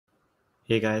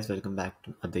Hey guys, welcome back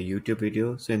to another YouTube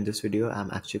video. So in this video,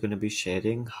 I'm actually going to be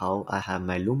sharing how I have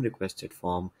my Loom requested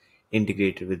form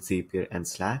integrated with Zapier and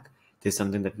Slack. This is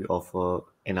something that we offer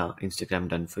in our Instagram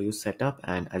done for you setup,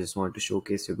 and I just wanted to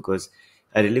showcase you because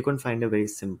I really couldn't find a very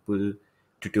simple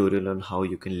tutorial on how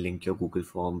you can link your Google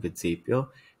form with Zapier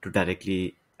to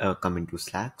directly come into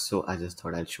Slack. So I just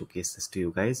thought I'd showcase this to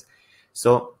you guys.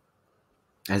 So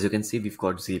as you can see, we've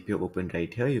got Zapier open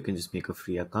right here. You can just make a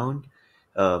free account.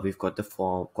 We've got the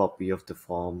form copy of the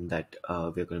form that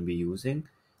we're going to be using.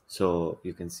 So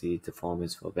you can see the form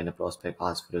is for when a prospect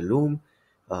asks for a loom,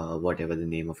 whatever the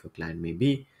name of your client may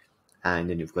be. And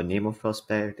then you've got name of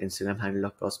prospect, Instagram handle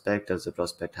of prospect. Does the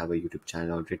prospect have a YouTube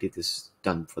channel already? This is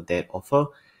done for their offer.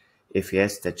 If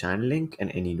yes, the channel link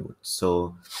and any notes.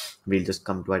 So we'll just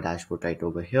come to our dashboard right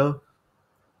over here.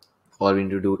 All we need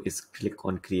to do is click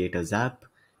on create a zap.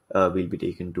 We'll be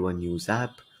taken to a new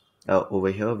zap. Over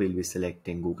here we'll be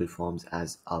selecting Google Forms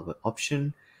as our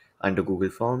option. Under Google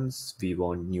Forms we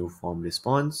want new form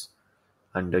response.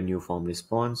 Under new form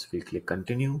response we'll click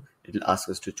continue. It'll ask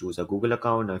us to choose a Google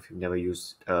account. Now if you've never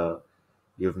used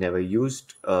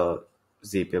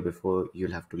Zapier before,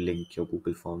 you'll have to link your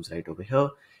Google Forms right over here.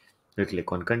 We'll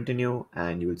click on continue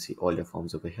and you will see all your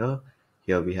forms over here.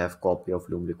 Here we have copy of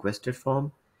Loom requested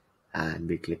form, and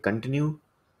we click continue,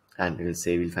 and it'll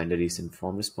say we'll find a recent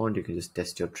form response. You can just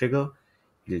test your trigger.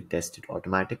 It'll test it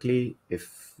automatically.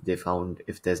 If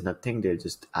there's nothing, they'll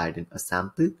just add in a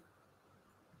sample.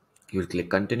 You'll click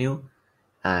continue,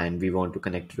 and we want to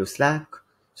connect to Slack,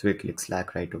 so we click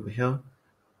Slack right over here,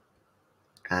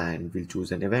 and we'll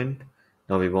choose an event.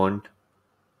 Now we want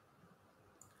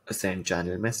a send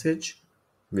channel message.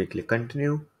 We click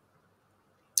continue.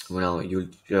 Now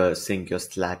you'll sync your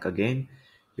Slack again.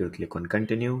 You'll click on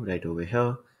continue right over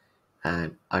here,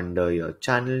 and under your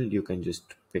channel you can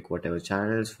just pick whatever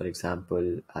channels. For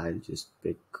example, I'll just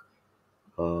pick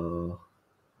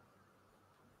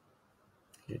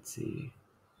let's see,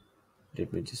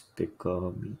 let me just pick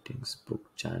a meetings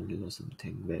book channel or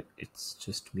something where it's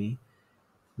just me.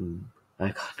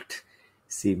 I can't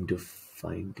seem to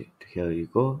find it. Here you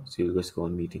go. So you'll just go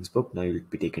on meetings book. Now you'll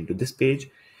be taken to this page.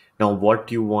 Now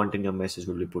what you want in your message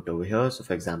will be put over here. So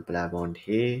for example, I want,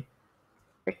 hey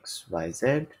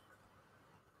XYZ,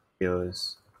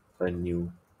 here's a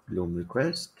new Loom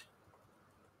request.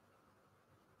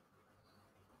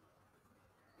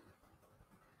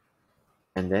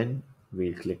 And then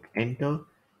we'll click enter,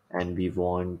 and we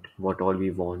want what all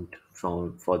we want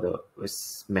from for the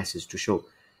message to show.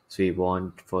 So we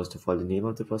want first of all the name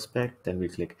of the prospect, then we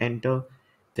click enter,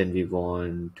 then we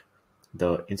want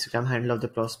the Instagram handle of the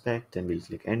prospect, then we'll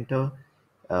click enter,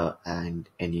 and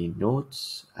any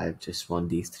notes. I just want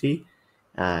these three,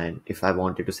 and if I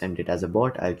wanted to send it as a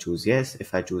bot, I'll choose yes.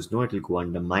 If I choose no, it'll go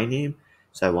under my name.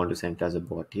 So I want to send it as a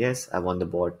bot, yes. I want the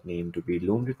bot name to be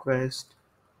Loom request.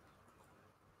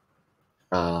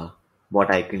 What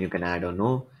icon you can add or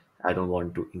no. I don't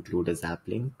want to include a zap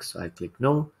link, so I click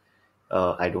no.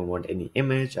 I don't want any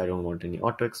image. I don't want any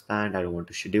auto expand. I don't want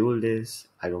to schedule this.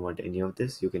 I don't want any of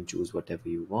this. You can choose whatever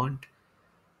you want.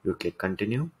 You click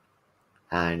continue,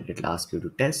 and it'll ask you to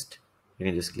test. You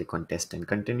can just click on test and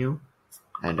continue.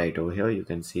 And right over here, you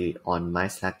can see on my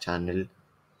Slack channel,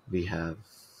 we have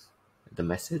the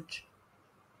message,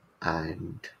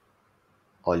 and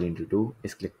all you need to do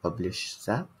is click publish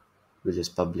zap. We'll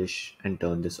just publish and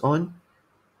turn this on,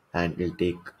 and it'll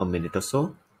take a minute or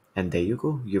so, and there you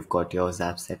go, you've got your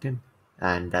zap set in.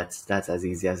 And that's as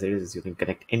easy as it is. You can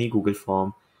connect any Google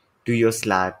form to your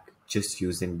Slack just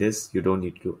using this. You don't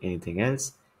need to do anything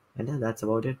else. And yeah, that's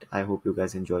about it. I hope you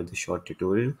guys enjoyed the short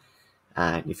tutorial,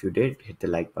 and if you did, hit the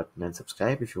like button and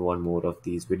subscribe. If you want more of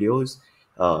these videos,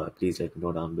 please let me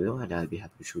know down below, and I'll be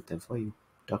happy to shoot them for you.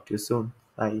 Talk to you soon.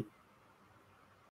 Bye.